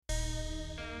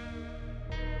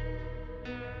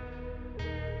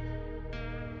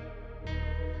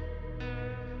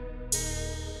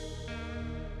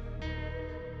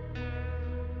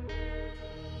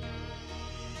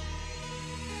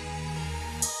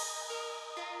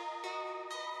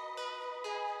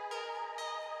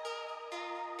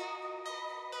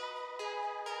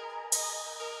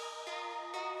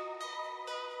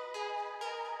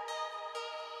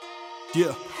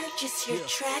Yeah. Purchase your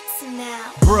tracks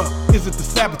now. Bruh, is it the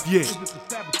Sabbath yet?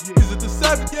 Is it the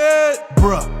Sabbath yet?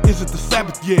 Bruh, is it the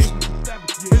Sabbath yet?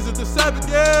 Is it the Sabbath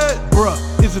yet?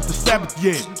 Bruh, is it the Sabbath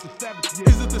yet?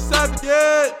 Is it the Sabbath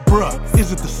yet? Bruh,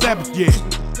 is it the Sabbath yet?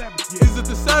 Is it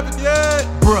the Sabbath yet?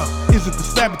 Bruh, is it the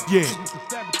Sabbath yet?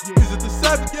 Is it the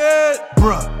Sabbath yet?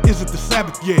 Bruh, is it the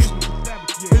Sabbath yet?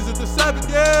 Is it the Sabbath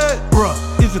yet?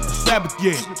 Bruh, is it the Sabbath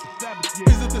yet?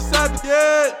 Is it the Sabbath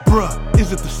yet? Bruh,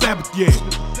 is it the Sabbath yet?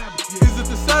 Is it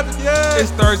the Sabbath yet?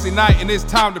 It's Thursday night and it's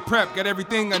time to prep. Got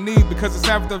everything I need because the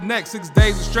Sabbath of next. 6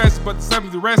 days of stress, but the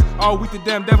seventh of rest. All week the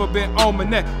damn devil been on my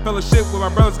neck. Fellowship with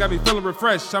my brothers got me feeling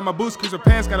refreshed. Shine my boots cause your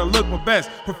pants gotta look my best.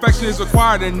 Perfection is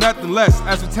required and nothing less.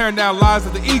 As we tearing down lies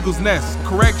of the eagle's nest.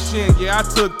 Correction, yeah I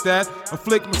took that.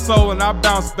 Afflict my soul and I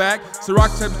bounce back.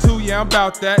 Sirach chapter 2, yeah I'm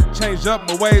about that. Changed up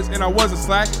my ways and I wasn't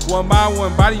slack. One mind,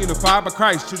 one body unified by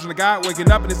Christ. Children of God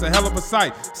waking up and it's a hell of a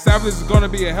sight. Sabbath is gonna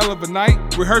be a hell of a night.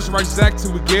 Rehearse righteous act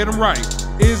till we get them right.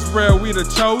 Israel, we the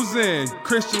chosen.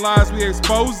 Christian lies we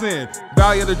exposing.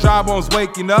 Valley of the dry bones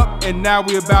waking up, and now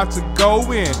we about to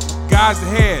go in. God's the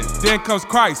head, then comes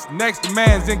Christ. Next the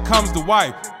man, then comes the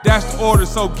wife. That's the order,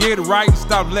 so get it right and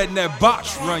stop letting that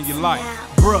box run your life.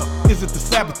 Bruh, is it the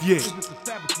Sabbath yet?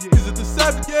 Is it the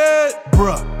Sabbath yet?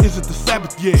 Bruh, is it the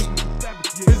Sabbath yet?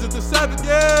 Is it the Sabbath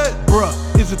yet?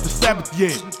 Bruh, is it the Sabbath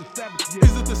yet?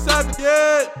 Is it the Sabbath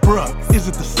yet? Bruh, is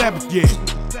it the Sabbath yet?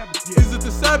 Is it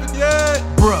the Sabbath yet?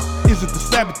 Bruh, is it the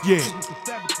Sabbath yet?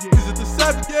 Is it the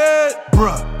Sabbath yet?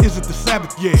 Bruh, is it the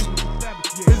Sabbath yet?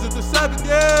 Is it the Sabbath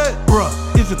yet? Bruh,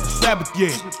 is it the Sabbath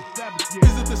yet?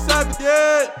 Is it the Sabbath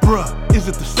yet? Bruh, is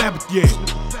it the Sabbath yet?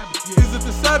 Is it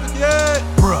the Sabbath yet?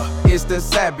 Bruh. It's the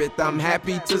Sabbath, I'm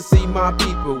happy to see my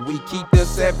people. We keep the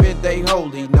 7th day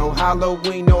holy. No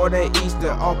Halloween or the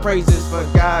Easter. All praises for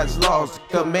God's laws.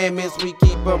 Commandments, we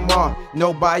keep them all.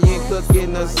 No buying,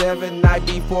 cooking the 7th night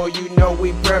before you know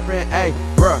we prepping. Hey,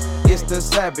 bruh, it's the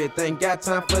Sabbath. Ain't got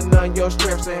time for none. Your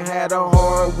strips and had a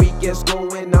hard week at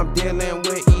school and I'm dealing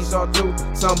with Esau too.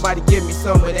 Somebody give me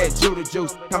some of that Judah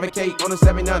juice. Convocate on the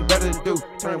 7th, nothing better to do.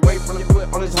 Turn away from the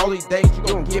foot on this holy day. You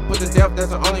gon' get put to death, that's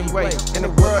the only way. In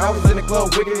the world, I was in the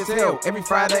club, wicked as hell. Every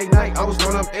Friday night, I was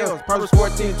throwing up L's. Proverbs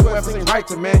 14:12 ain't right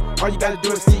to man. All you gotta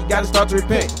do is see, you gotta start to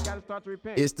repent.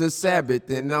 It's the Sabbath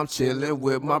and I'm chillin'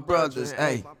 with my brothers.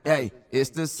 Hey, hey,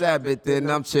 it's the Sabbath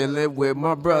and I'm chillin' with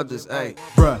my brothers. Hey,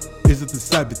 bruh, is it the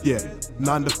Sabbath yet?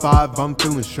 9 to 5, I'm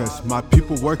feeling stressed. My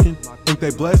people working, think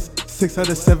they blessed? 6 out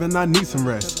of 7, I need some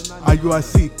rest.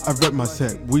 IUIC, I rep my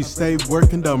set. We stayed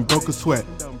working, done broke a sweat.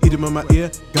 Eat him in my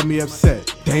ear, got me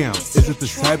upset. Damn, is it the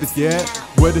Sabbath yet?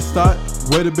 Where to start?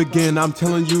 Where to begin? I'm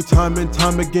telling you time and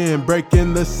time again.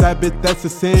 Breaking the Sabbath, that's a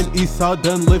sin. Esau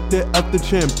done lifted up the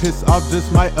chin. Piss off,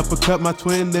 just might uppercut my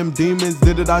twin. Them demons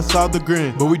did it, I saw the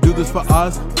grin. But we do this for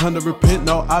us, time to repent.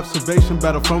 No observation,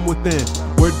 battle from within.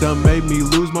 Word done made me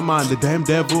lose my mind. The damn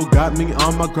devil got me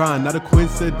on my grind. Not a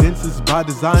coincidence, it's by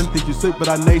design. Think you slick, but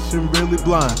our nation really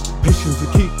blind. Patience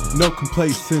to keep, no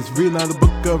complacence. Read out the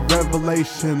book of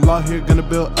Revelation. Law here gonna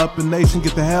build up a nation.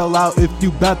 Get the hell out if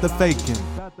you bout the faking.